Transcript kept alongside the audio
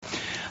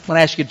I'm going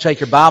to ask you to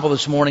take your Bible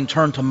this morning,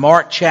 turn to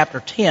Mark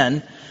chapter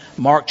 10.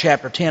 Mark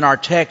chapter 10, our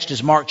text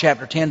is Mark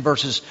chapter 10,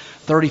 verses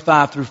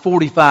 35 through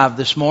 45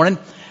 this morning,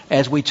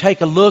 as we take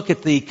a look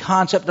at the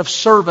concept of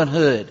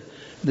servanthood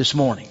this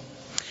morning.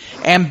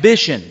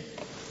 Ambition.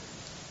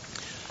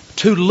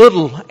 Too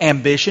little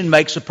ambition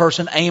makes a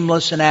person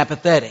aimless and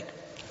apathetic.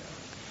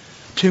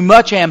 Too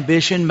much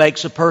ambition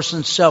makes a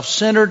person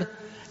self-centered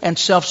and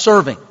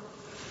self-serving.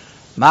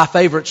 My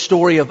favorite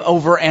story of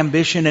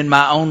over-ambition in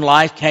my own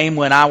life came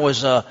when I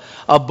was a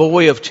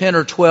boy of 10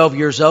 or 12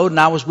 years old, and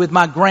I was with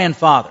my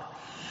grandfather,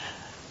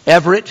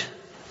 Everett,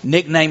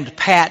 nicknamed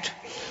Pat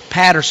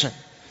Patterson.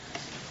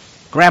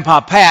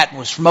 Grandpa Pat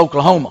was from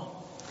Oklahoma.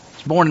 He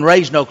was born and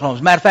raised in Oklahoma.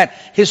 As a matter of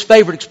fact, his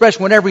favorite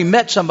expression, whenever he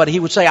met somebody, he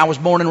would say, "I was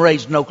born and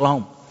raised in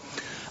Oklahoma."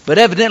 But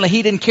evidently,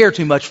 he didn't care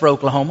too much for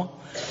Oklahoma,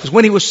 because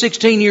when he was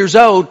 16 years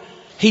old,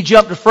 he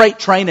jumped a freight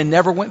train and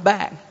never went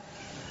back.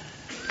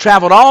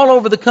 Traveled all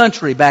over the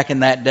country back in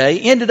that day,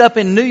 ended up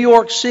in New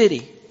York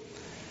City,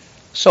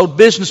 sold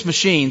business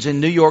machines in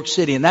New York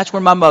City, and that's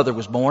where my mother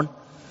was born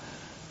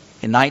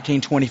in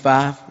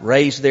 1925,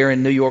 raised there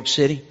in New York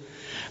City.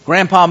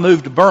 Grandpa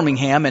moved to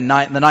Birmingham in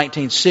the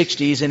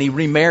 1960s, and he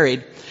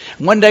remarried.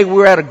 One day we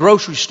were at a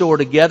grocery store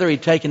together.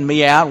 He'd taken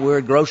me out. We were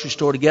at a grocery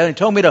store together. He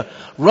told me to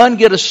run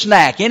get a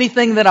snack,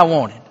 anything that I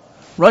wanted.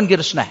 Run get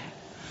a snack.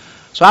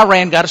 So I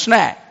ran, got a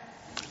snack.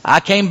 I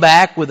came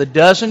back with a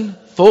dozen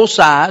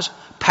full-size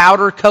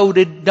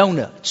powder-coated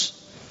donuts.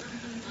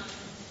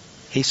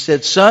 He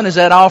said, "Son, is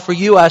that all for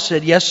you?" I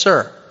said, "Yes,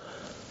 sir."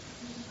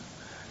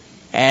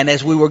 And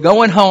as we were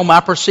going home, I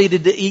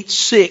proceeded to eat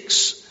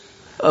 6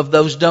 of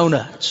those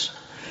donuts.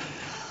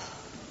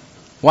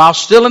 While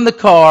still in the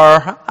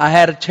car, I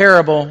had a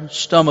terrible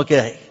stomach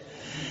ache.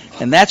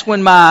 And that's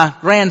when my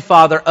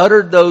grandfather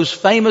uttered those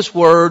famous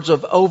words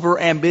of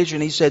over-ambition.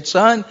 He said,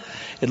 "Son,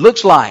 it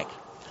looks like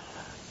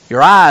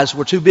your eyes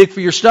were too big for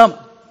your stomach."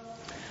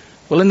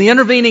 Well, in the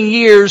intervening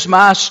years,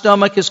 my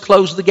stomach has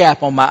closed the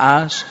gap on my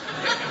eyes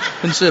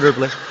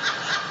considerably.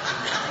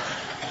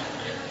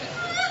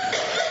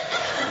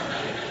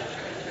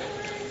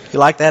 You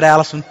like that,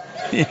 Allison?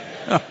 Yeah.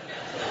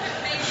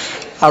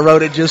 I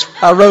wrote it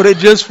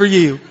just for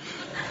you.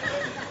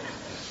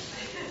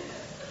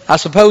 I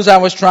suppose I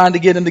was trying to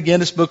get in the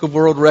Guinness Book of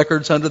World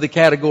Records under the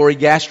category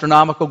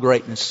gastronomical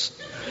greatness.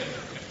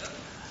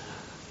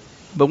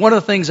 But one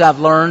of the things I've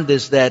learned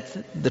is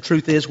that the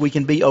truth is we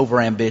can be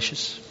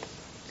overambitious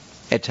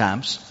at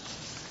times.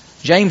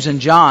 James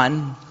and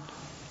John,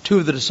 2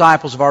 of the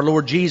disciples of our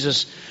Lord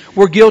Jesus,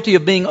 were guilty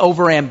of being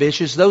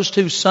overambitious. Those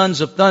 2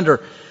 sons of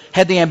thunder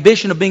had the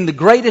ambition of being the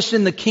greatest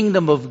in the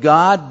kingdom of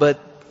God, but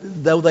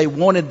though they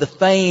wanted the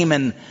fame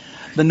and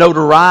the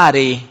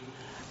notoriety,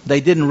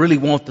 they didn't really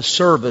want the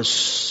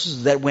service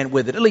that went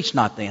with it, at least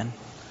not then.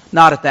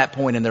 Not at that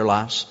point in their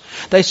lives.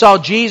 They saw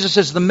Jesus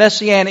as the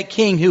Messianic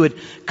King who had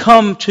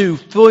come to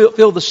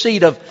fill the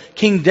seat of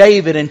King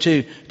David and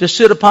to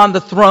sit upon the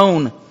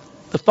throne,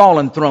 the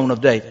fallen throne of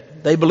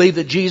David. They believed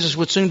that Jesus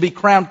would soon be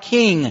crowned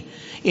king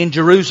in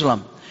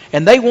Jerusalem.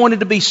 And they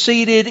wanted to be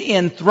seated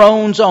in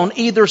thrones on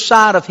either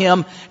side of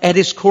him at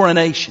his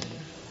coronation.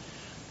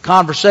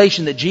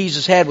 Conversation that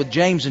Jesus had with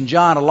James and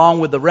John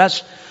along with the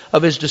rest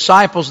of his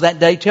disciples that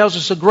day tells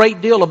us a great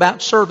deal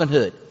about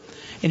servanthood.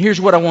 And here's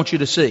what I want you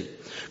to see.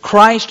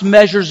 Christ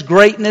measures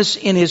greatness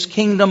in his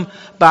kingdom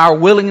by our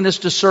willingness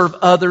to serve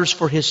others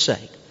for his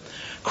sake.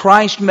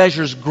 Christ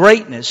measures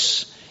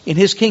greatness in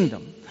his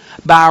kingdom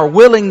by our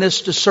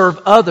willingness to serve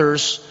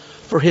others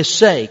for his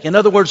sake. In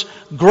other words,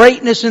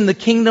 greatness in the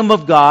kingdom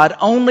of God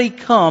only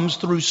comes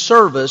through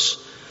service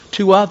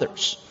to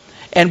others.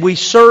 And we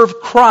serve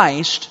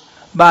Christ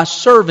by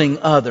serving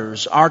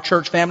others. Our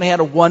church family had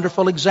a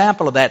wonderful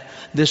example of that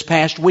this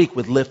past week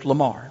with Lift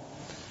Lamar.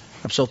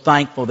 I'm so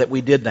thankful that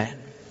we did that.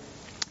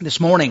 This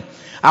morning,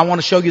 I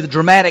want to show you the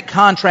dramatic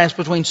contrast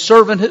between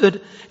servanthood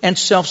and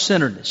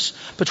self-centeredness,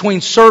 between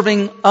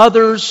serving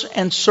others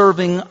and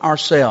serving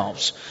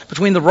ourselves,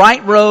 between the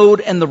right road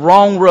and the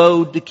wrong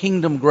road to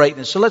kingdom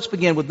greatness. So let's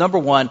begin with number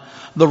 1,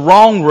 the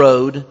wrong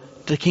road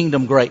to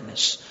kingdom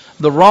greatness.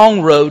 The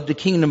wrong road to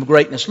kingdom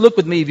greatness. Look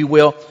with me, if you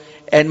will,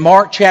 at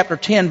Mark chapter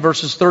 10,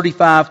 verses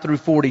 35 through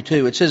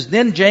 42. It says,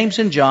 "Then James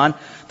and John,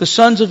 the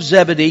sons of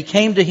Zebedee,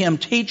 came to him.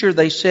 'Teacher,'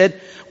 they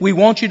said, 'we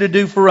want you to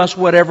do for us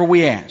whatever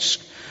we ask.'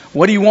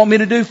 'What do you want me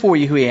to do for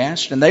you?' he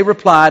asked. And they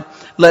replied,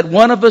 'Let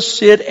one of us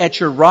sit at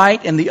your right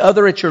and the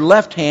other at your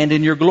left hand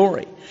in your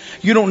glory.'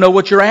 'You don't know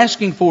what you're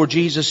asking for,'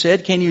 Jesus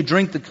said. 'Can you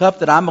drink the cup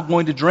that I'm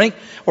going to drink,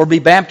 or be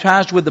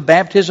baptized with the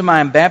baptism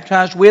I am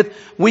baptized with?'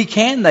 'We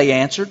can,' they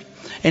answered.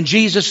 And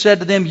Jesus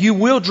said to them, 'You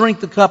will drink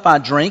the cup I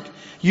drink.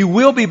 You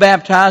will be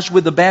baptized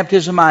with the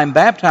baptism I am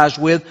baptized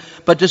with,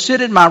 but to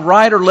sit at my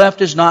right or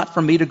left is not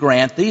for me to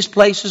grant. These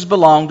places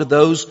belong to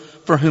those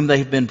for whom they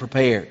have been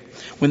prepared.'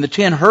 When the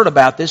 10 heard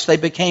about this, they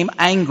became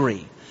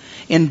angry,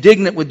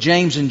 indignant with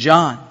James and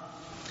John.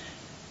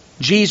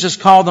 Jesus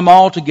called them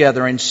all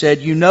together and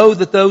said, 'You know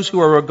that those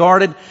who are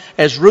regarded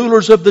as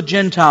rulers of the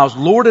Gentiles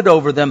lord it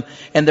over them,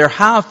 and their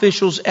high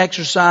officials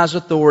exercise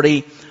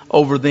authority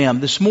over them.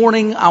 This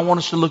morning, I want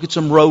us to look at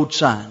some road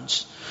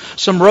signs.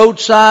 Some road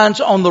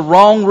signs on the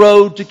wrong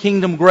road to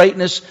kingdom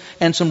greatness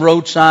and some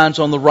road signs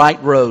on the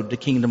right road to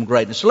kingdom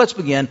greatness. So let's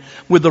begin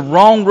with the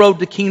wrong road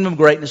to kingdom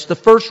greatness. The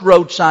first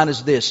road sign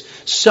is this: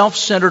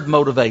 self-centered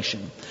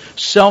motivation.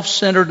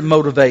 Self-centered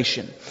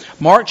motivation.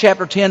 Mark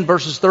chapter 10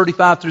 verses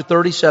 35 through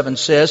 37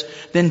 says,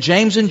 "Then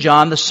James and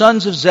John, the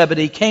sons of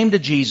Zebedee, came to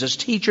Jesus.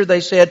 'Teacher,'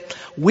 they said,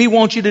 'we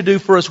want you to do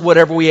for us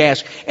whatever we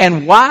ask.'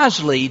 And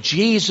wisely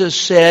Jesus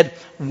said,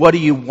 'What do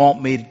you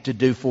want me to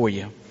do for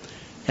you?'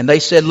 And they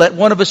said, 'Let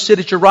one of us sit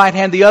at your right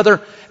hand, the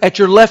other at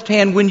your left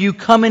hand when you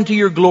come into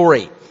your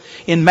glory.'"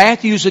 In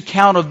Matthew's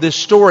account of this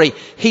story,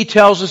 he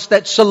tells us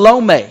that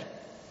Salome,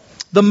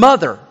 the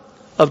mother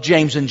of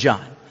James and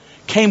John,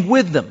 came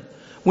with them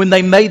when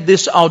they made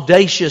this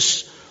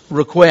audacious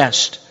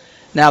request.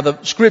 Now, the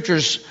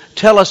Scriptures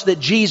tell us that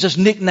Jesus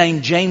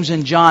nicknamed James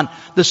and John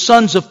the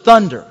sons of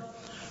thunder,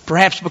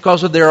 perhaps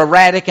because of their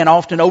erratic and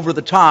often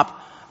over-the-top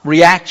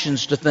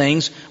reactions to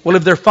things. Well,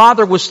 if their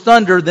father was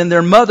thunder, then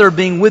their mother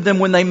being with them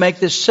when they make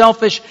this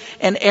selfish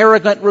and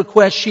arrogant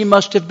request, she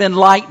must have been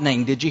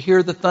lightning. Did you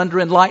hear the thunder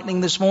and lightning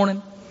this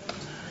morning?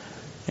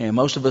 Yeah,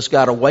 most of us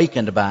got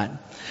awakened by it.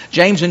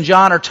 James and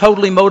John are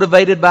totally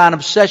motivated by an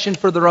obsession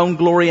for their own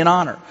glory and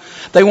honor.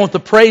 They want the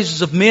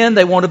praises of men.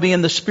 They want to be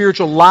in the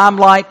spiritual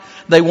limelight.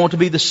 They want to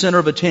be the center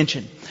of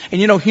attention.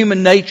 And you know,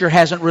 human nature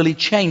hasn't really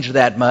changed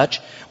that much.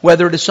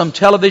 Whether it is some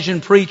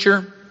television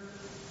preacher,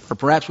 or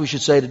perhaps we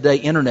should say today,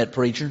 internet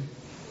preacher,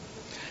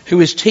 who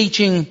is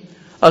teaching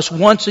us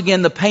once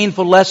again the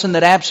painful lesson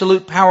that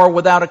absolute power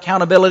without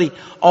accountability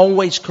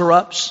always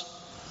corrupts.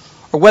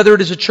 Or whether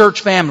it is a church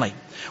family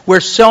where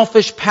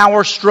selfish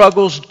power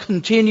struggles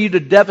continue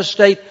to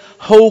devastate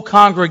whole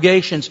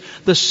congregations,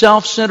 the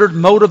self-centered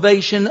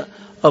motivation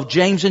of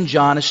James and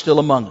John is still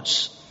among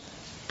us.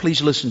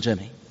 Please listen to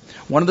me.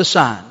 One of the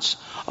signs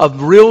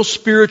of real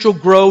spiritual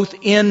growth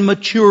in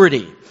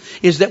maturity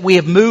is that we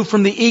have moved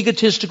from the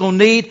egotistical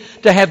need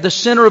to have the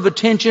center of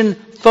attention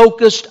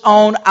focused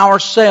on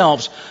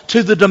ourselves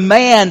to the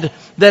demand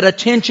that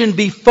attention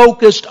be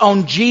focused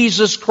on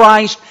Jesus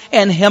Christ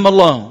and Him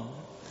alone.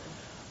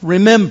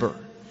 Remember,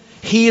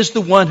 He is the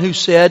one who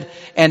said,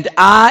 "And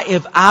I,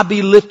 if I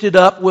be lifted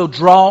up, will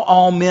draw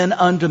all men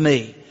unto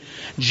me."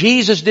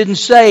 Jesus didn't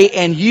say,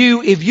 "And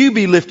you, if you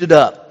be lifted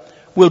up,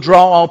 will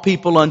draw all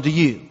people unto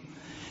you."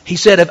 He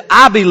said, "If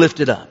I be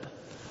lifted up,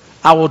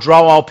 I will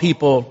draw all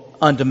people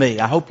unto me."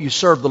 I hope you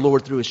serve the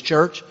Lord through His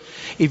church.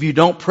 If you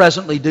don't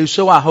presently do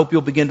so, I hope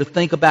you'll begin to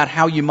think about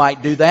how you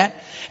might do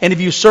that. And if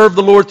you serve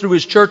the Lord through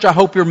His church, I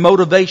hope your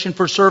motivation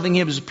for serving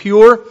Him is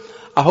pure.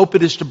 I hope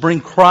it is to bring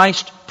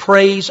Christ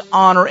praise,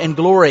 honor, and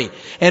glory.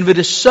 And if it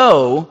is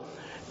so,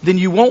 then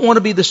you won't want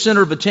to be the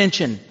center of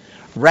attention.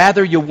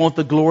 Rather, you'll want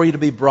the glory to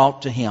be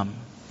brought to Him.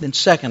 Then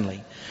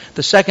secondly,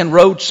 the second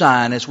road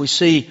sign, as we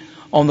see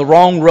on the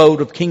wrong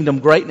road of kingdom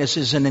greatness,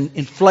 is an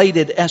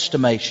inflated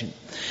estimation.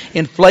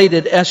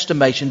 Inflated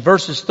estimation.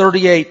 Verses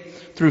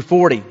 38 through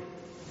 40.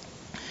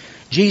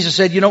 Jesus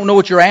said, "You don't know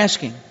what you're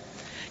asking.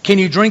 Can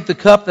you drink the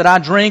cup that I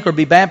drink or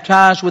be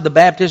baptized with the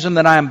baptism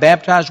that I am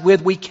baptized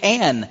with?" "We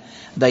can,"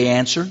 they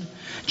answered.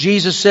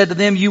 Jesus said to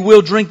them, "You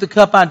will drink the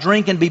cup I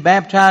drink and be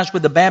baptized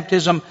with the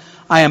baptism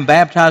I am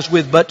baptized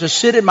with. But to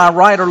sit at my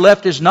right or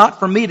left is not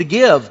for me to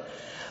give.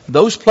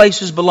 Those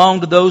places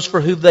belong to those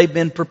for whom they've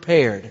been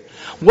prepared."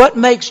 What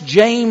makes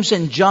James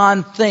and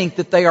John think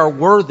that they are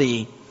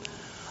worthy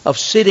of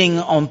sitting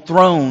on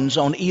thrones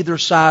on either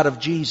side of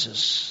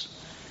Jesus?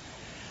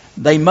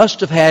 They must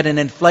have had an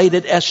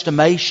inflated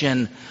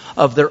estimation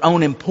of their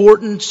own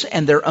importance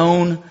and their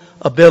own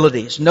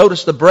abilities.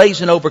 Notice the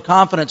brazen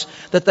overconfidence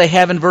that they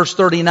have in verse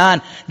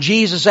 39.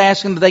 Jesus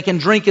asks them that they can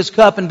drink His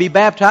cup and be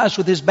baptized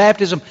with His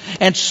baptism.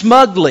 And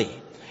smugly,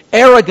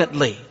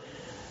 arrogantly,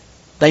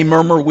 they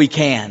murmur, "We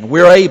can.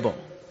 We're able."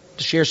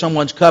 To share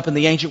someone's cup in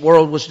the ancient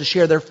world was to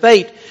share their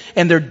fate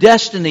and their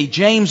destiny.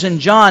 James and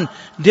John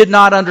did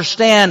not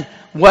understand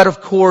what,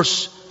 of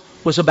course,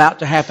 was about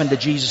to happen to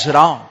Jesus at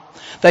all.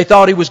 They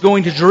thought He was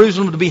going to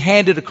Jerusalem to be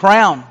handed a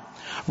crown.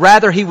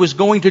 Rather, He was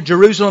going to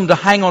Jerusalem to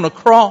hang on a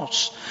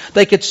cross.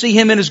 They could see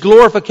Him in His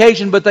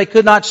glorification, but they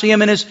could not see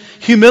Him in His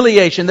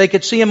humiliation. They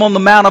could see Him on the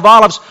Mount of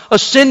Olives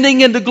ascending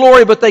into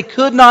glory, but they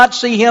could not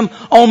see Him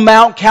on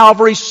Mount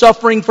Calvary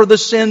suffering for the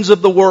sins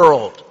of the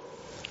world.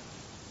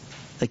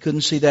 They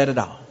couldn't see that at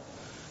all.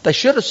 They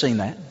should have seen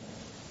that.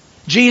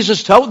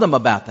 Jesus told them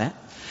about that.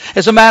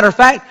 As a matter of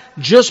fact,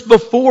 just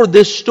before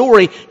this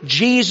story,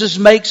 Jesus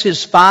makes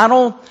His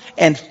final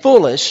and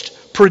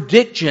fullest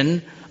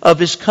prediction of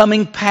His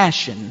coming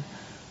passion,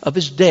 of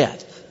His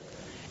death.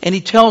 And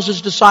He tells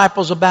His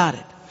disciples about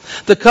it.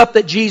 The cup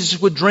that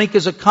Jesus would drink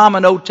is a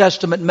common Old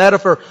Testament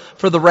metaphor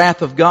for the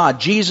wrath of God.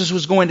 Jesus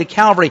was going to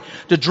Calvary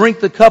to drink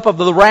the cup of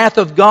the wrath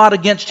of God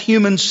against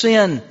human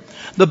sin.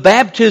 The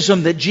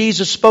baptism that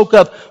Jesus spoke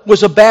of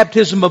was a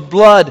baptism of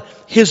blood,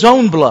 His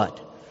own blood.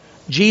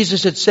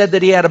 Jesus had said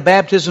that He had a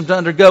baptism to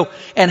undergo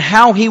and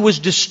how He was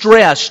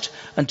distressed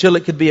until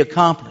it could be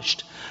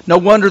accomplished. No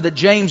wonder that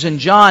James and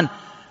John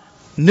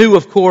knew,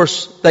 of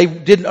course, they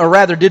didn't, or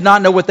rather did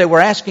not know what they were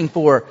asking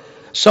for.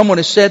 Someone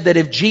has said that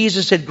if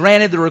Jesus had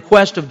granted the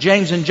request of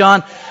James and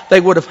John,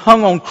 they would have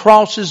hung on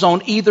crosses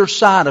on either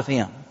side of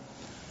him.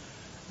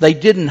 They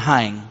didn't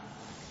hang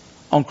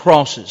on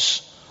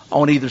crosses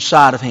on either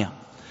side of him.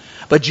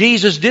 But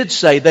Jesus did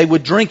say they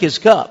would drink his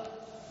cup.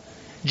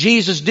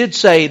 Jesus did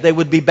say they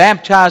would be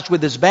baptized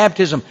with his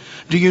baptism.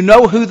 Do you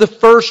know who the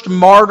first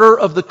martyr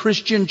of the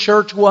Christian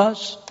church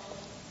was?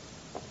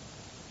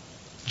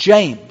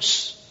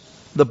 James,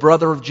 the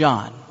brother of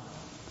John.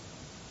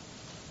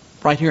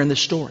 Right here in this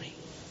story.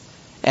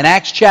 In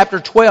Acts chapter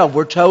 12,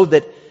 we're told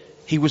that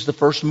he was the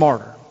first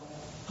martyr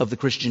of the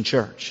Christian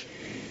church.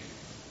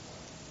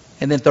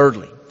 And then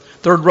thirdly,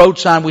 third road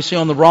sign we see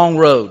on the wrong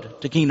road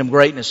to kingdom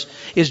greatness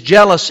is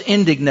jealous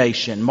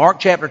indignation. Mark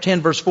chapter 10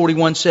 verse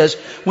 41 says,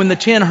 when the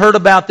 10 heard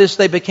about this,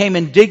 they became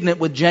indignant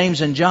with James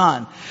and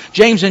John.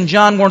 James and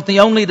John weren't the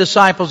only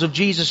disciples of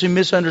Jesus who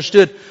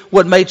misunderstood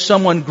what made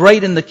someone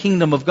great in the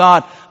kingdom of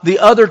God. The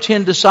other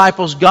 10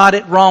 disciples got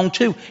it wrong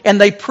too,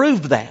 and they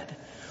proved that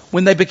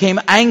when they became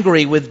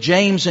angry with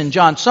James and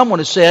John. Someone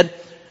has said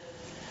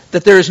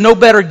that there is no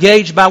better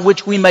gauge by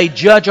which we may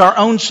judge our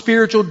own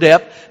spiritual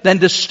depth than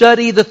to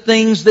study the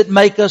things that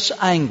make us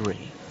angry.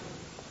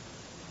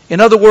 In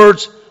other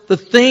words, the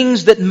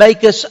things that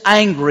make us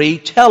angry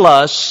tell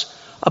us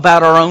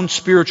about our own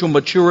spiritual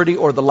maturity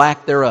or the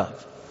lack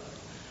thereof.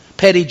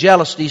 Petty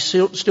jealousy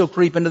still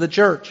creep into the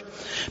church.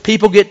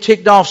 People get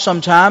ticked off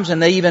sometimes, and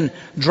they even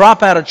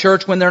drop out of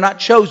church when they're not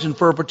chosen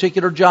for a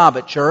particular job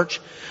at church,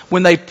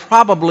 when they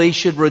probably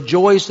should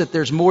rejoice that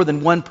there's more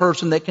than one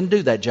person that can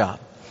do that job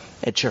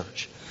at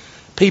church.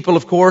 People,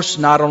 of course,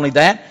 not only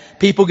that,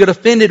 people get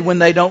offended when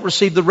they don't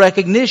receive the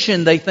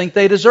recognition they think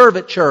they deserve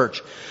at church,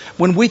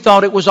 when we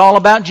thought it was all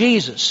about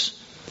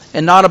Jesus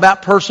and not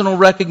about personal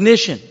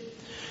recognition.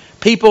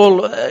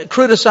 People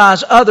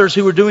criticize others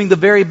who are doing the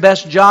very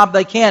best job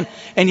they can,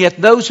 and yet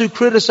those who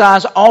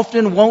criticize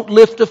often won't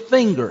lift a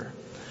finger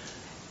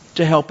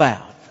to help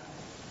out.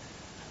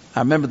 I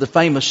remember the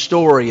famous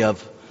story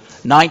of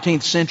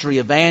 19th century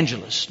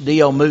evangelist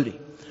D.L. Moody.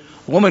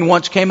 A woman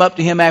once came up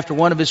to him after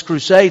one of his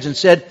crusades and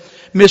said,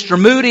 Mr.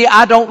 Moody,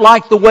 I don't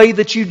like the way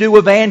that you do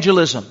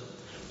evangelism.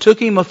 Took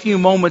him a few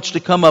moments to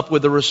come up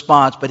with a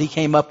response, but he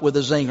came up with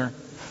a zinger.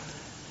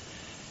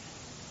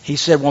 He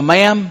said, well,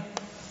 ma'am,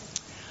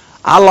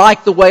 I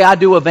like the way I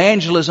do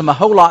evangelism a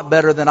whole lot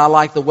better than I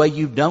like the way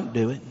you don't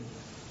do it.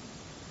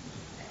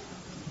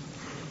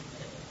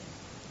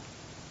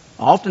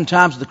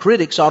 Oftentimes the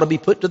critics ought to be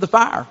put to the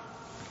fire.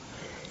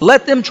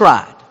 Let them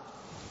try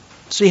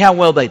it. See how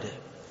well they do.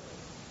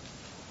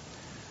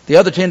 The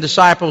other 10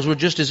 disciples were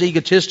just as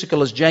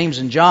egotistical as James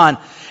and John,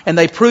 and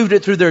they proved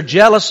it through their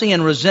jealousy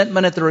and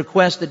resentment at the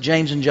request that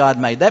James and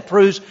John made. That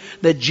proves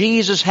that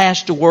Jesus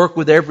has to work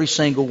with every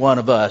single one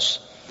of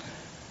us.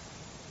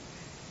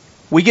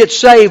 We get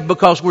saved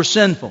because we're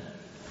sinful.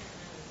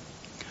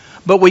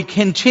 But we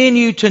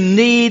continue to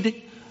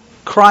need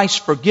Christ's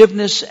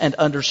forgiveness and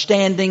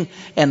understanding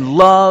and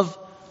love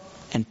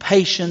and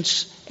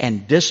patience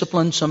and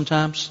discipline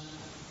sometimes.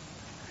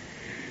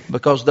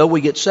 Because though we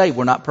get saved,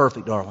 we're not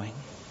perfect, are we?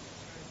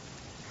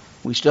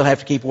 We still have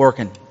to keep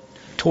working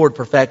toward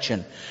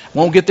perfection.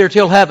 Won't get there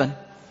till heaven,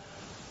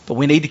 but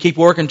we need to keep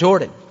working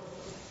toward it.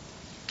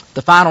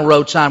 The final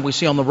road sign we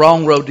see on the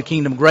wrong road to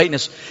kingdom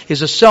greatness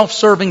is a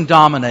self-serving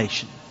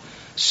domination.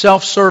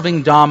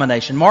 Self-serving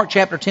domination. Mark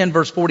chapter 10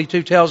 verse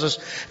 42 tells us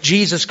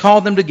Jesus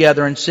called them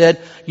together and said,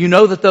 you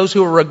know that those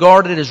who are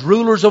regarded as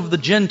rulers of the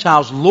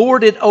Gentiles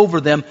lord it over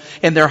them,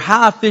 and their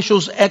high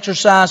officials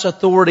exercise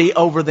authority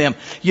over them.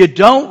 You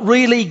don't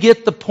really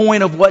get the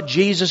point of what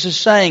Jesus is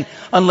saying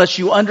unless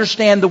you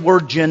understand the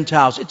word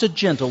Gentiles. It's a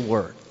gentle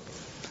word.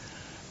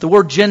 The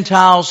word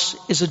Gentiles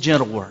is a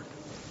gentle word.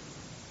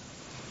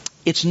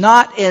 It's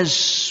not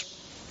as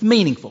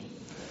meaningful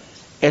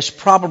as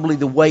probably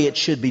the way it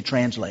should be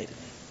translated.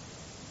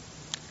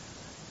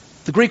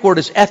 The Greek word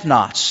is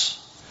ethnos,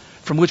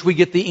 from which we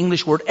get the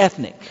English word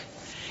ethnic.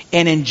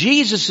 And in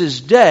Jesus'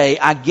 day,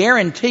 I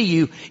guarantee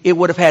you, it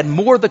would have had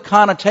more the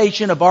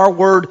connotation of our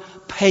word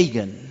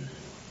pagan.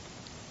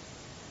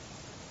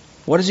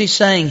 What is he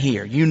saying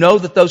here? You know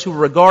that those who are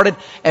regarded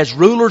as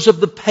rulers of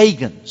the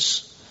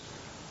pagans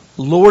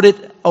lord it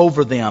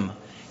over them.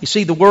 You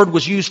see, the word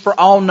was used for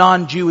all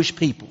non-Jewish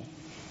people.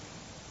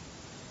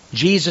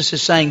 Jesus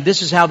is saying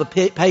this is how the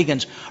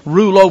pagans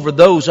rule over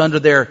those under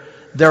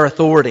their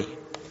authority.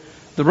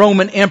 The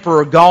Roman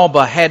Emperor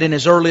Galba had in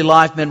his early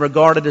life been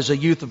regarded as a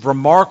youth of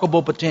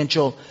remarkable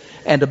potential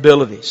and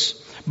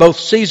abilities. Both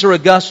Caesar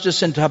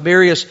Augustus and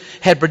Tiberius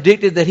had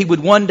predicted that he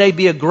would one day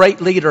be a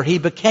great leader. He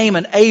became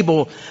an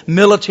able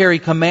military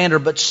commander,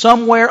 but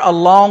somewhere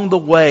along the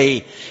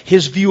way,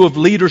 his view of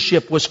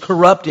leadership was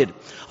corrupted.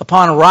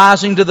 Upon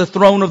rising to the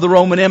throne of the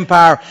Roman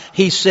Empire,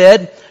 he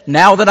said,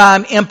 now that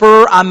I'm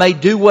emperor, I may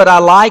do what I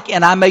like,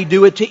 and I may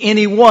do it to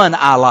anyone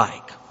I like.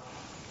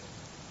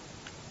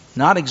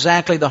 Not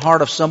exactly the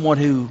heart of someone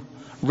who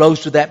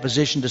rose to that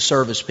position to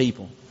serve his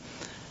people.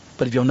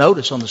 But if you'll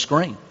notice on the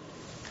screen,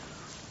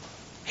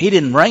 He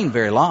didn't reign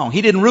very long.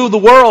 He didn't rule the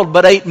world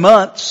but 8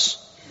 months.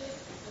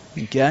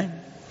 Okay?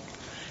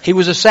 He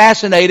was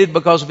assassinated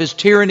because of his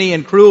tyranny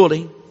and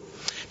cruelty.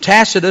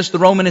 Tacitus, the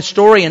Roman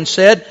historian,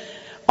 said,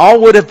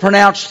 all would have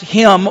pronounced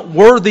him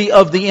worthy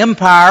of the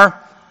empire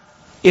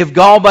if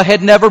Galba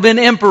had never been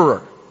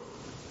emperor.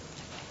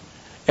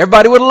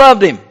 Everybody would have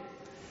loved him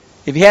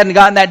if he hadn't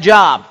gotten that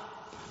job.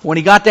 When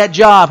he got that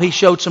job, he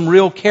showed some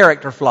real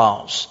character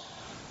flaws.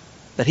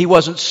 That he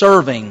wasn't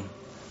serving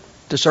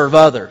to serve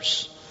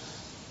others,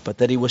 but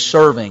that he was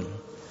serving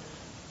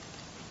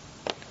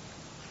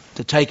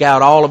to take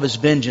out all of his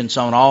vengeance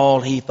on all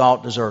he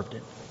thought deserved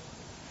it.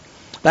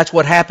 That's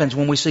what happens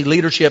when we see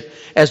leadership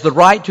as the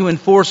right to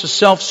enforce a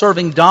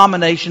self-serving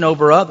domination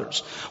over others.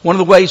 One of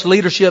the ways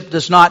leadership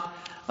does not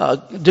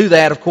do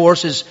that, of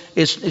course,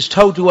 is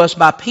told to us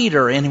by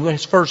Peter in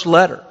his first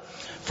letter.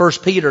 1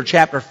 Peter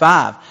chapter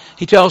 5.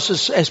 He tells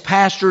us as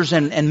pastors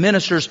and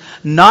ministers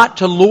not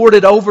to lord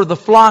it over the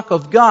flock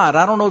of God.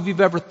 I don't know if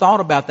you've ever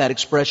thought about that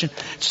expression.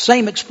 It's the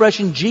same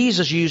expression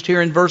Jesus used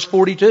here in verse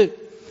 42.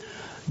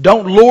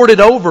 Don't lord it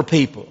over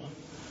people.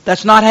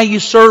 That's not how you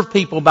serve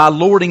people, by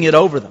lording it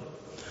over them.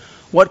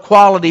 What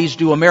qualities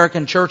do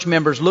American church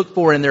members look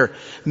for in their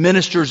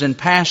ministers and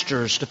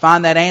pastors? To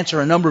find that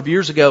answer, a number of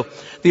years ago,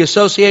 the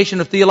Association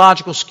of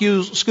Theological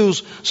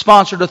Schools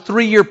sponsored a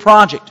 3-year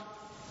project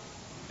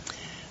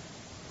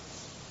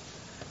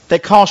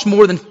that cost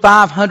more than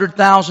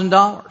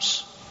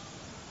 $500,000.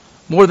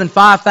 More than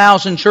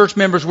 5,000 church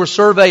members were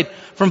surveyed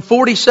from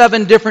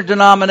 47 different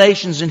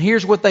denominations, and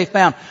here's what they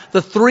found.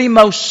 The 3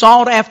 most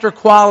sought-after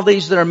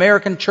qualities that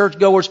American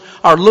churchgoers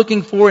are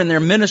looking for in their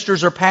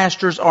ministers or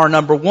pastors are,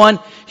 number 1,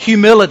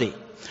 humility.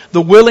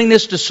 The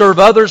willingness to serve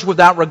others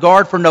without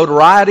regard for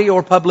notoriety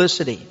or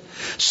publicity.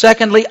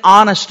 Secondly,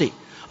 honesty.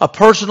 A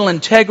personal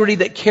integrity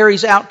that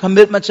carries out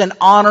commitments and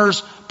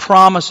honors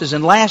promises.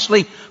 And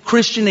lastly,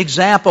 Christian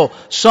example.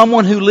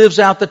 Someone who lives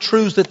out the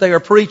truths that they are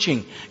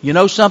preaching. You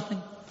know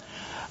something?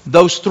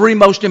 Those 3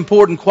 most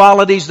important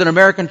qualities that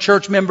American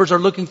church members are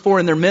looking for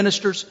in their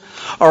ministers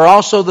are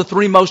also the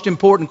 3 most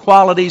important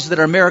qualities that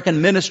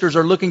American ministers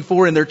are looking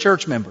for in their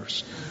church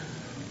members.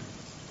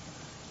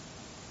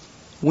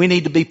 We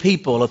need to be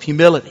people of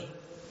humility,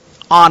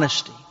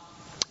 honesty,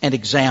 and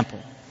example.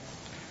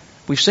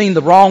 We've seen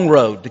the wrong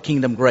road to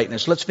kingdom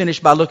greatness. Let's finish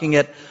by looking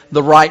at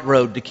the right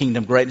road to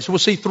kingdom greatness. We'll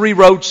see 3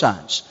 road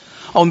signs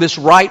on this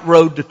right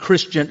road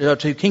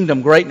to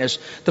kingdom greatness.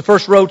 The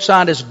first road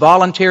sign is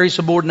voluntary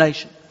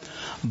subordination.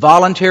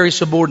 Voluntary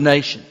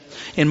subordination.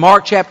 In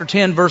Mark chapter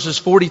 10, verses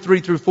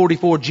 43 through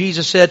 44,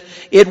 Jesus said,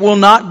 "It will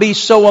not be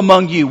so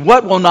among you."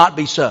 What will not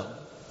be so?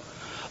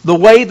 The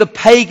way the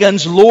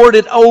pagans lord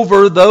it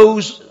over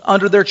those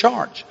under their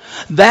charge.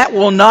 That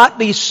will not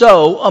be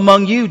so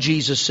among you,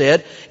 Jesus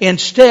said.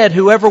 Instead,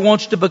 whoever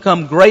wants to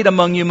become great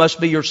among you must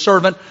be your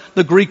servant.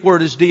 The Greek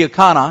word is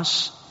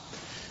diakonos.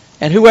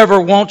 And whoever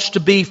wants to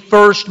be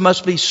first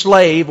must be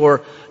slave,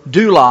 or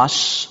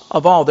doulos,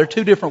 of all. They're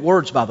 2 different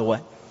words, by the way.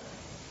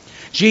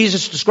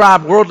 Jesus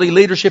described worldly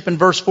leadership in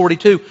verse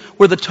 42,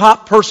 where the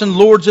top person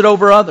lords it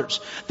over others.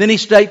 Then he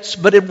states,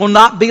 "But it will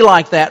not be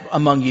like that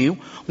among you."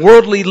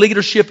 Worldly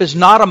leadership is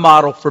not a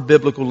model for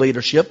biblical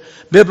leadership.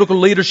 Biblical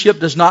leadership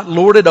does not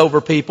lord it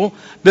over people.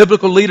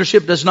 Biblical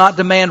leadership does not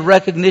demand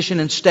recognition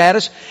and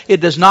status. It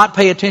does not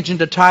pay attention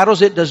to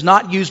titles. It does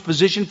not use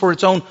position for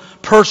its own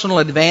personal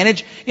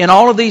advantage. In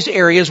all of these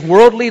areas,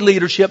 worldly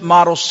leadership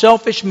models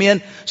selfish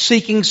men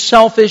seeking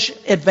selfish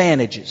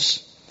advantages.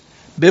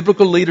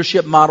 Biblical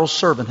leadership models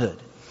servanthood,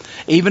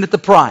 even at the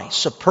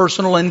price of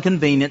personal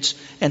inconvenience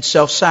and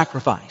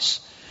self-sacrifice.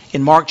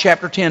 In Mark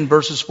chapter 10,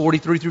 verses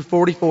 43 through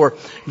 44,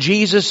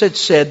 Jesus had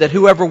said that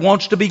whoever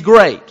wants to be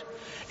great,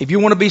 if you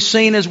want to be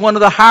seen as one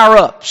of the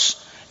higher-ups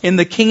in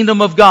the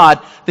kingdom of God,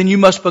 then you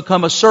must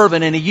become a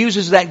servant. And he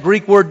uses that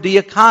Greek word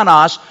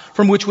diakonos,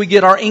 from which we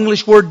get our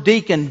English word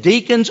deacon.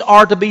 Deacons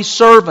are to be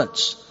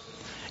servants.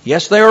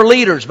 Yes, they are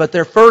leaders, but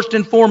they're first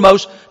and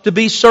foremost to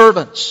be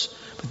servants.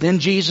 But then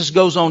Jesus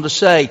goes on to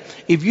say,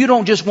 if you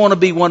don't just want to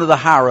be one of the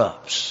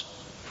higher-ups,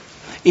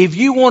 if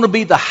you want to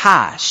be the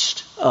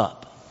highest up,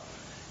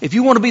 if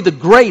you want to be the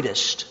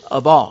greatest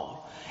of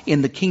all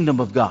in the kingdom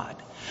of God,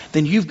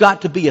 then you've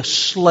got to be a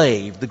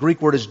slave. The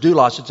Greek word is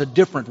doulos. It's a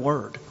different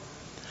word.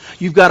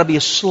 You've got to be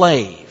a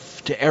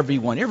slave to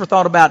everyone. You ever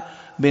thought about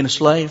being a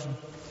slave?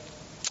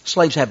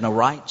 Slaves have no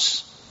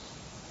rights.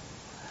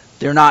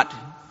 They're not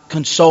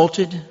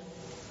consulted.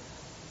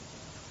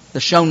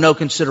 They're shown no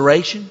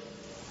consideration.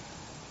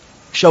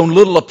 Shown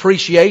little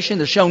appreciation.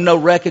 They're shown no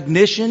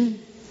recognition.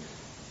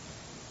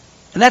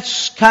 And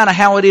that's kind of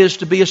how it is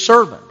to be a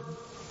servant.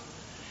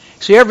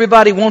 See,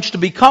 everybody wants to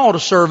be called a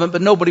servant,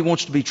 but nobody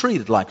wants to be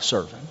treated like a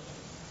servant.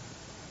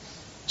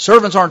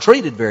 Servants aren't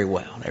treated very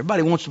well.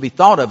 Everybody wants to be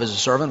thought of as a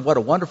servant. What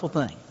a wonderful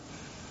thing.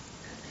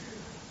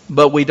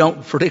 But we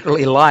don't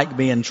particularly like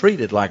being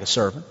treated like a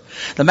servant.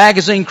 The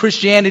magazine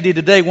Christianity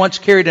Today once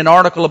carried an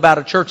article about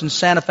a church in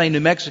Santa Fe,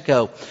 New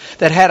Mexico,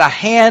 that had a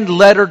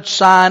hand-lettered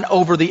sign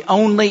over the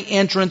only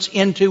entrance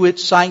into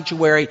its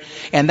sanctuary,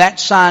 and that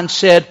sign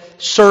said,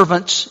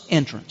 "Servants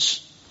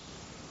Entrance."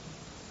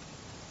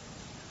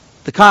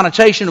 The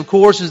connotation, of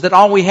course, is that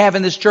all we have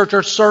in this church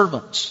are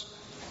servants.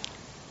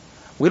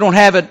 We don't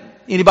have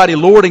anybody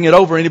lording it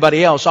over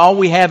anybody else. All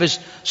we have is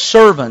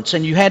servants,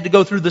 and you had to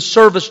go through the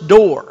service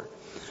door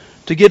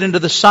to get into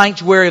the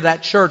sanctuary of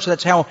that church.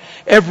 That's how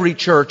every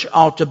church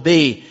ought to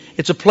be.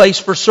 It's a place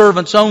for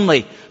servants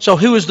only. So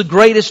who is the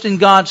greatest in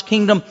God's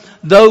kingdom?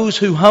 Those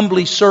who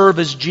humbly serve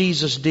as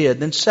Jesus did.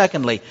 Then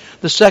secondly,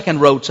 the second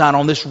road sign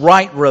on this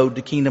right road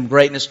to kingdom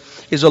greatness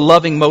is a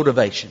loving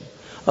motivation.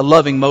 A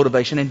loving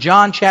motivation. In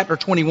John chapter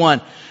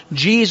 21,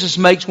 Jesus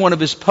makes one of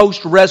His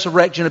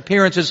post-resurrection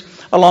appearances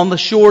along the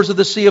shores of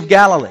the Sea of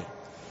Galilee.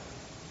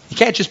 He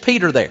catches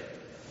Peter there.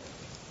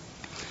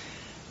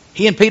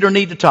 He and Peter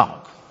need to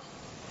talk.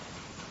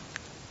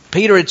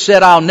 Peter had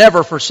said, "I'll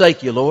never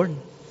forsake you, Lord."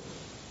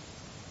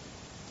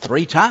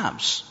 3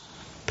 times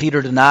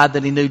Peter denied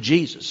that he knew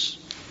Jesus.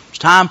 It's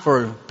time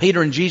for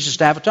Peter and Jesus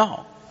to have a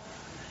talk.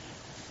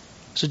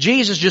 So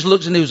Jesus just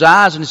looks into his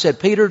eyes and he said,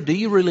 "Peter, do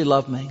you really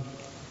love me?"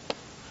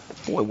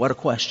 Boy, what a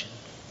question.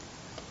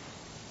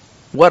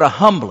 What a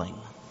humbling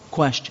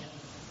question.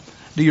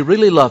 Do you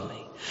really love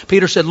me?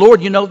 Peter said,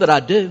 "Lord, you know that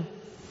I do.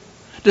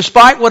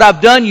 Despite what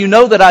I've done, you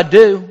know that I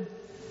do."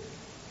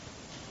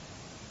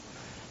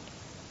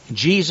 And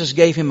Jesus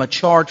gave him a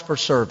charge for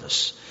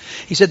service.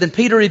 He said, "Then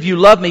Peter, if you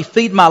love me,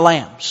 feed my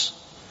lambs.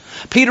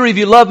 Peter, if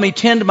you love me,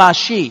 tend my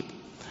sheep."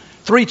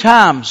 3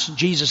 times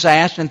Jesus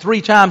asked, and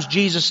 3 times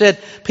Jesus said,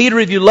 "Peter,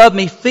 if you love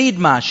me, feed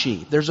my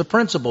sheep." There's a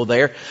principle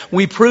there.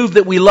 We prove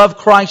that we love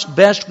Christ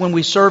best when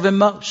we serve Him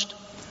most.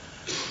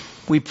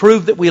 We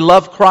prove that we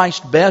love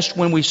Christ best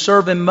when we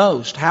serve Him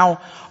most. How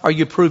are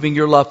you proving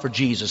your love for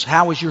Jesus?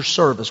 How is your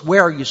service?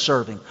 Where are you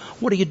serving?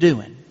 What are you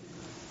doing?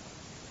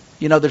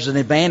 You know, there's an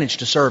advantage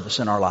to service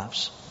in our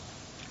lives.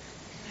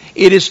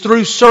 It is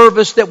through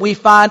service that we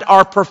find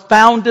our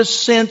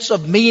profoundest sense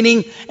of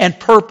meaning and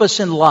purpose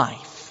in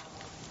life.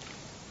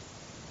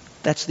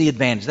 That's the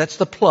advantage. That's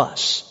the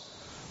plus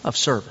of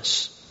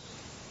service.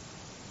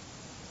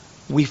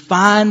 We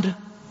find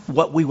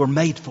what we were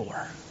made for.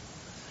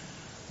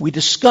 We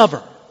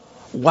discover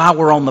why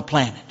we're on the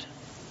planet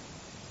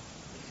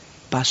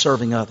by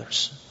serving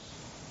others.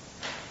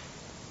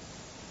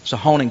 It's a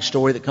haunting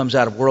story that comes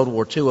out of World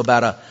War II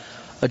about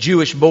a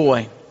Jewish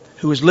boy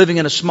who was living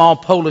in a small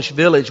Polish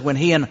village when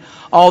he and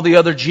all the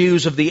other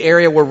Jews of the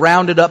area were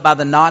rounded up by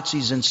the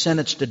Nazis and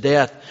sentenced to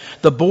death.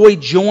 The boy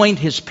joined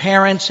his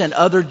parents and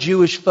other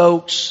Jewish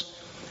folks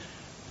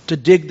to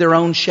dig their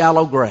own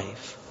shallow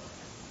grave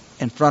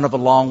in front of a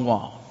long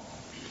wall.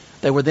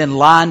 They were then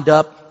lined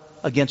up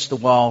against the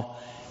wall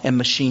and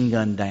machine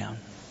gunned down.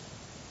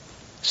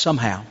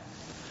 Somehow,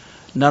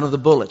 none of the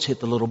bullets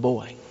hit the little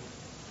boy.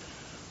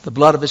 The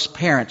blood of his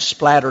parents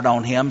splattered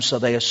on him, so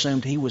they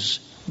assumed he was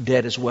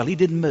dead as well. He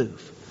didn't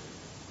move.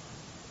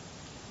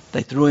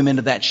 They threw him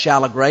into that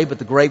shallow grave, but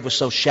the grave was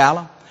so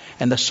shallow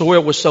and the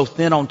soil was so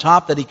thin on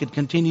top that he could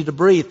continue to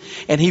breathe.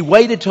 And he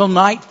waited till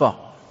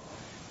nightfall.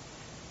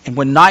 And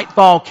when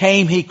nightfall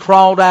came, he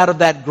crawled out of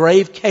that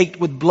grave caked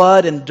with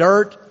blood and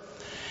dirt,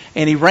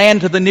 and he ran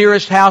to the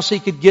nearest house he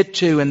could get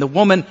to. And the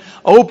woman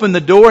opened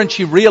the door and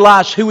she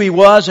realized who he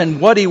was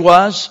and what he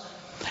was.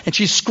 And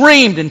she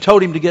screamed and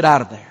told him to get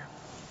out of there.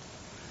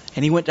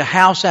 And he went to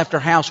house after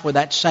house where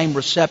that same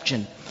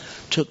reception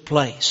took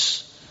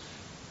place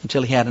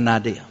until he had an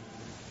idea.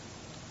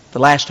 The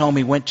last home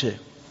he went to,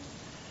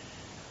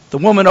 the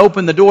woman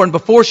opened the door, and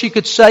before she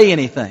could say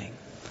anything,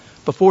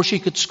 before she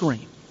could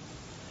scream,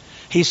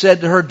 he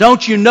said to her,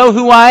 "Don't you know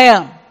who I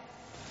am?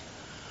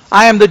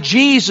 I am the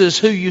Jesus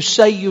who you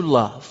say you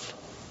love."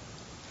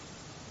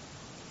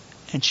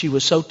 And she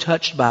was so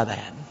touched by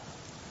that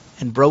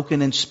and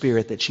broken in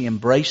spirit that she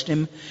embraced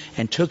him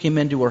and took him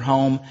into her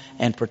home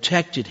and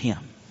protected him.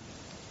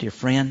 Dear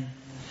friend,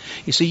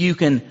 you see, you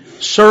can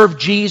serve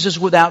Jesus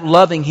without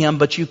loving Him,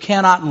 but you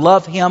cannot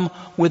love Him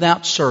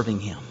without serving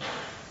Him.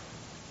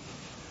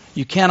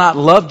 You cannot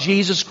love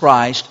Jesus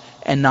Christ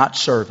and not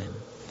serve Him.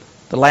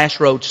 The last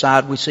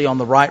roadside we see on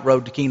the right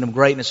road to kingdom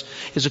greatness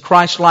is a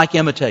Christ-like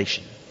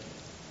imitation.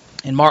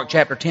 In Mark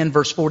chapter 10,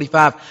 verse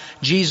 45,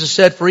 Jesus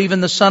said, "For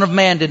even the Son of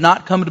Man did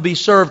not come to be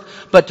served,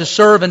 but to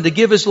serve and to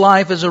give His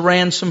life as a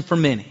ransom for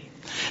many."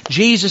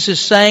 Jesus is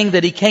saying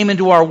that He came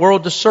into our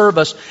world to serve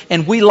us,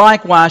 and we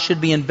likewise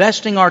should be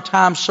investing our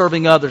time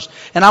serving others.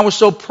 And I was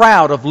so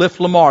proud of Lift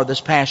Lamar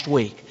this past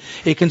week.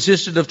 It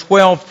consisted of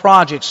 12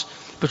 projects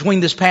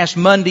between this past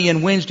Monday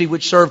and Wednesday,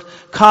 which served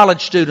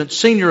college students,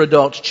 senior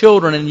adults,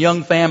 children, and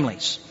young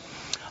families.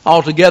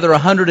 Altogether,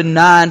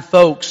 109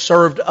 folks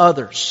served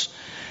others.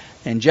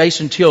 And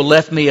Jason Till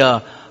left me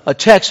a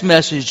text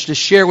message to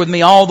share with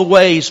me all the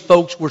ways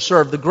folks were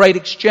served. The Great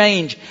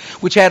Exchange,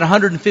 which had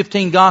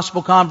 115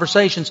 gospel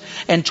conversations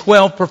and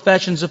 12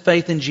 professions of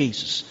faith in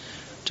Jesus.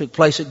 took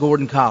place at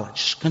Gordon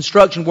College.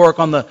 Construction work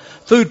on the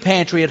food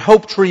pantry at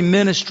Hope Tree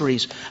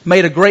Ministries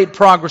made a great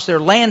progress there.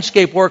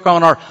 Landscape work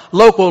on our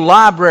local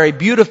library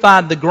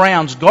beautified the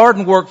grounds.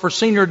 Garden work for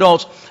senior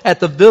adults at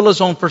the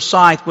Villas on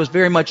Forsyth was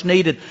very much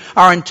needed.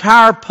 Our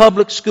entire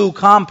public school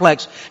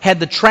complex had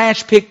the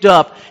trash picked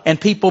up and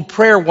people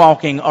prayer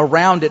walking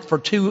around it for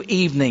 2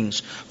 evenings.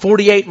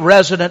 48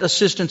 resident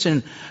assistants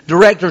and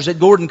directors at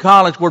Gordon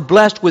College were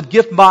blessed with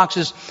gift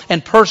boxes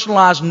and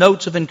personalized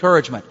notes of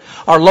encouragement.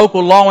 Our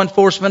local law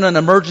enforcement and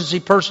emergency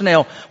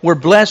personnel were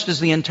blessed as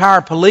the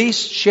entire police,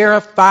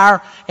 sheriff,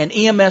 fire, and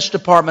EMS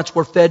departments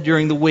were fed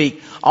during the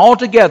week.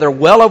 Altogether,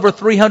 well over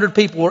 300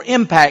 people were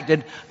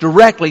impacted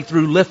directly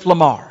through Lift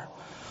Lamar.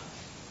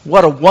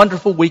 What a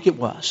wonderful week it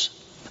was.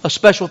 A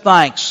special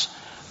thanks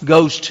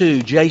goes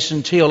to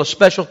Jason Teal. A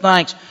special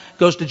thanks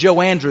goes to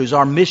Joe Andrews,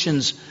 our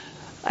missions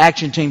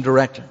action team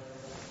director,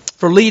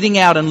 for leading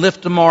out in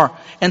Lift Lamar,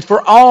 and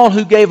for all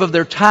who gave of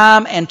their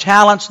time and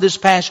talents this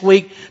past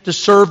week to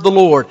serve the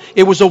Lord.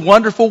 It was a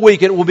wonderful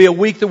week. It will be a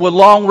week that we'll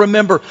long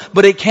remember,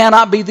 but it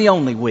cannot be the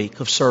only week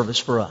of service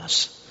for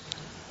us.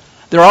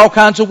 There are all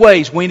kinds of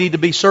ways we need to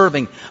be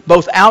serving,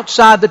 both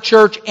outside the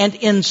church and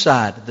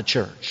inside the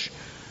church.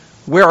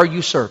 Where are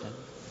you serving?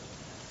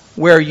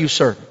 Where are you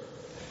serving?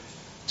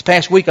 This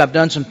past week I've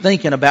done some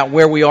thinking about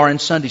where we are in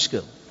Sunday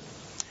school.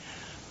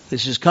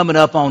 This is coming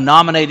up on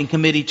nominating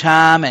committee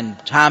time and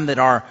time that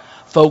our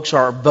folks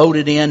are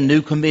voted in,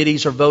 new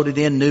committees are voted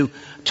in, new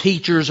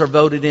teachers are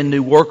voted in,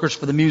 new workers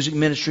for the music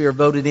ministry are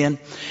voted in.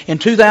 In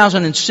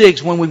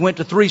 2006, when we went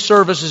to 3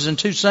 services and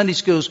 2 Sunday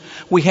schools,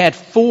 we had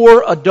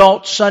 4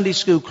 adult Sunday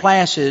school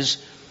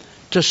classes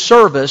to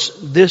service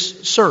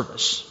this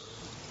service.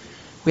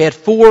 We had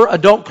 4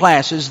 adult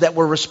classes that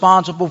were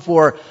responsible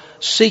for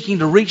seeking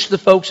to reach the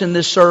folks in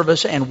this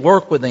service and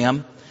work with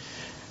them,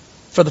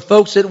 for the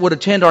folks that would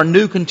attend our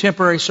new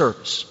contemporary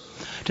service.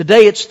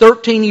 Today, it's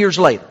 13 years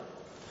later.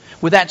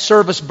 With that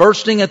service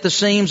bursting at the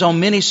seams on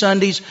many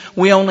Sundays,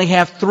 we only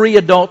have 3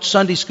 adult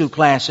Sunday school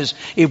classes.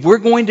 If we're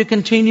going to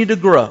continue to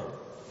grow,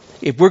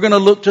 if we're going to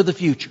look to the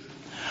future,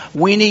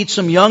 we need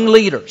some young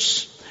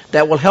leaders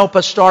that will help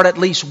us start at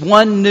least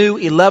 1 new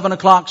 11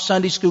 o'clock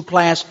Sunday school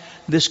class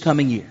this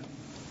coming year.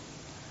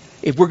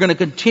 If we're going to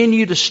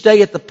continue to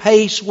stay at the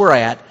pace we're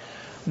at,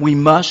 we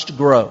must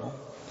grow.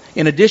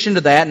 In addition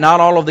to that, not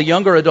all of the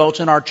younger adults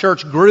in our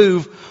church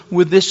groove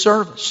with this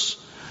service.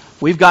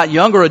 We've got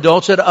younger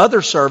adults at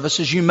other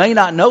services. You may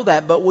not know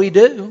that, but we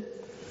do.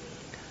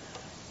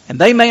 And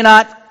they may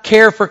not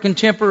care for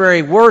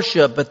contemporary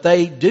worship, but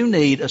they do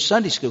need a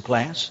Sunday school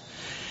class.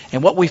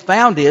 And what we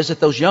found is that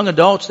those young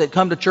adults that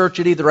come to church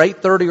at either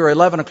 8:30 or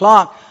 11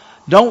 o'clock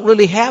don't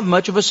really have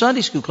much of a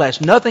Sunday school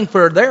class. Nothing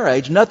for their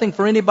age, nothing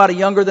for anybody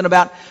younger than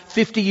about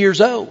 50 years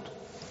old.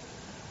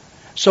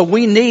 So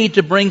we need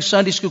to bring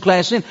Sunday school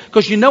class in.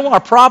 Because you know our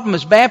problem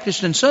as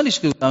Baptists in Sunday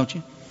school, don't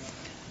you?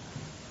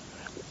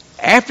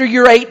 After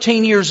you're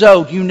 18 years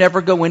old, you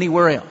never go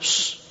anywhere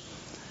else.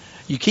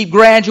 You keep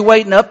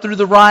graduating up through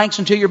the ranks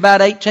until you're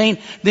about 18.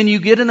 Then you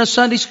get in a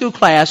Sunday school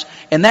class,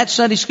 and that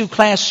Sunday school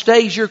class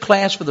stays your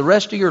class for the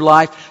rest of your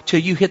life till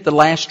you hit the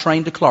last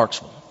train to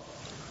Clarksville.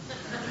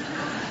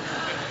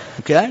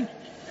 Okay?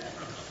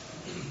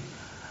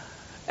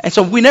 And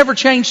so we never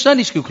change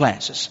Sunday school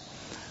classes.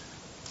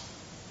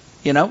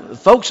 You know,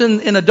 folks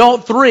in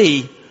Adult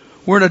 3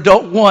 were in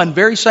Adult 1,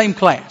 very same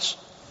class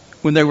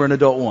when they were in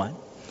Adult 1.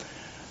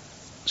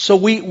 So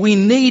we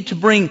need to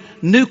bring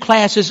new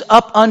classes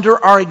up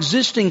under our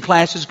existing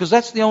classes, because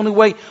that's the only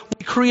way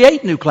we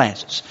create new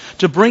classes,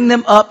 to bring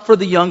them up for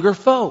the younger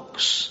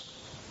folks.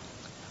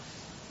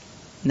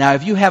 Now,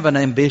 if you have an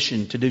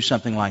ambition to do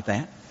something like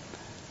that,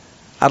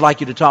 I'd like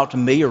you to talk to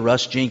me or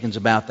Russ Jenkins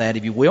about that,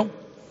 if you will,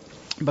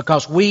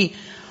 because we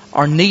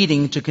are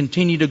needing to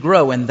continue to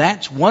grow, and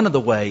that's one of the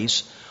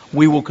ways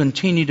we will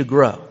continue to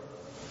grow.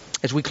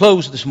 As we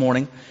close this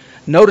morning,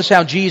 notice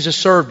how Jesus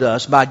served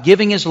us by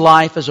giving His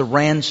life as a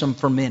ransom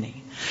for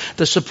many.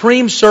 The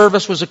supreme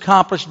service was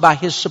accomplished by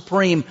His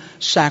supreme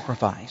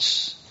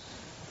sacrifice.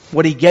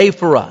 What He gave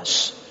for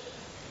us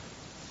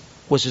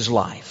was His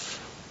life.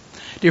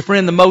 Dear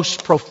friend, the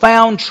most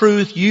profound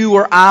truth you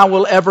or I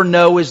will ever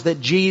know is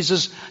that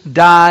Jesus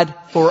died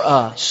for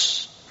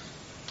us.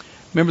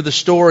 Remember the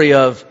story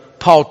of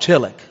Paul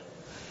Tillich.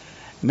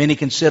 Many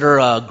consider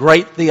a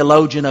great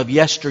theologian of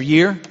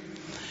yesteryear.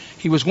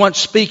 He was once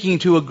speaking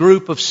to a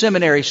group of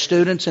seminary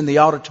students in the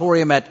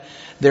auditorium at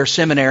their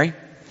seminary.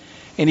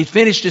 And he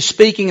finished his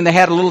speaking and they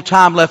had a little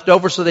time left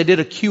over, so they did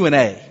a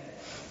Q&A.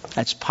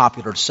 That's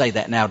popular to say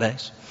that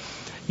nowadays.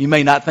 You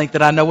may not think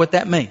that I know what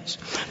that means.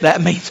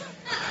 That means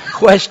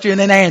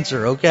question and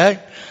answer, okay?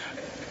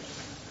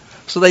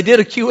 So they did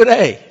a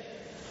Q&A.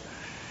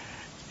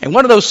 And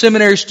one of those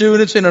seminary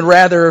students, in a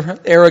rather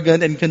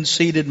arrogant and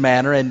conceited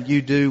manner, and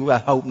you do, I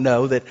hope,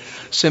 know that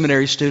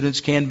seminary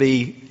students can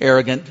be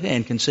arrogant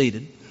and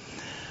conceited.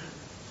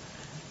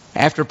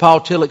 After Paul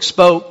Tillich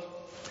spoke,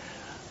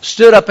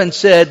 stood up and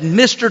said,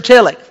 "Mr.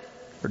 Tillich,"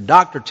 or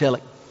Dr.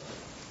 Tillich,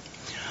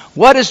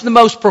 "what is the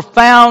most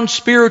profound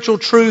spiritual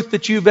truth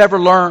that you've ever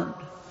learned?"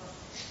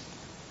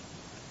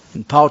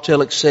 And Paul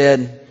Tillich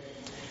said,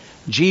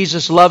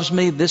 Jesus loves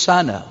me, this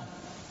I know,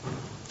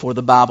 for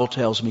the Bible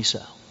tells me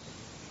so.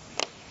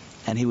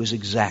 And he was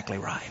exactly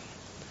right.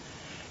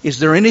 Is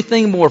there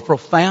anything more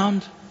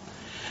profound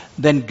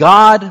than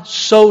God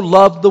so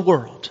loved the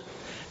world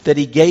that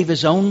he gave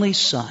his only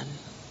Son,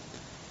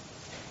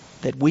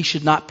 that we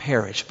should not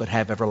perish but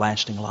have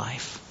everlasting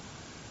life?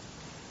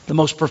 The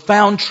most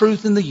profound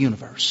truth in the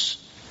universe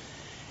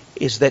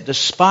is that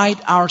despite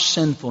our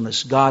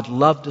sinfulness, God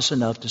loved us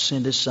enough to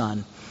send his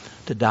Son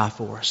to die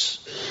for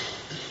us.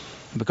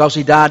 And because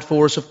he died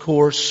for us, of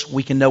course,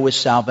 we can know his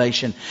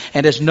salvation.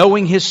 And as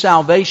knowing his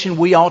salvation,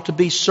 we ought to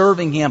be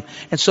serving him.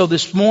 And so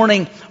this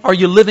morning, are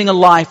you living a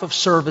life of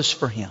service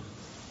for him?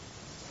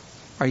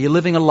 Are you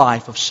living a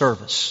life of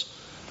service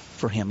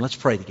for him? Let's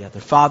pray together.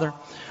 Father,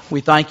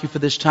 we thank you for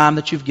this time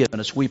that you've given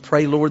us. We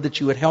pray, Lord,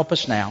 that you would help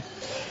us now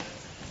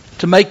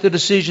to make the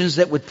decisions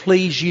that would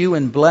please you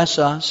and bless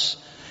us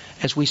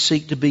as we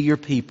seek to be your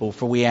people.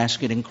 For we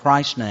ask it in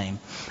Christ's name.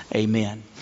 Amen.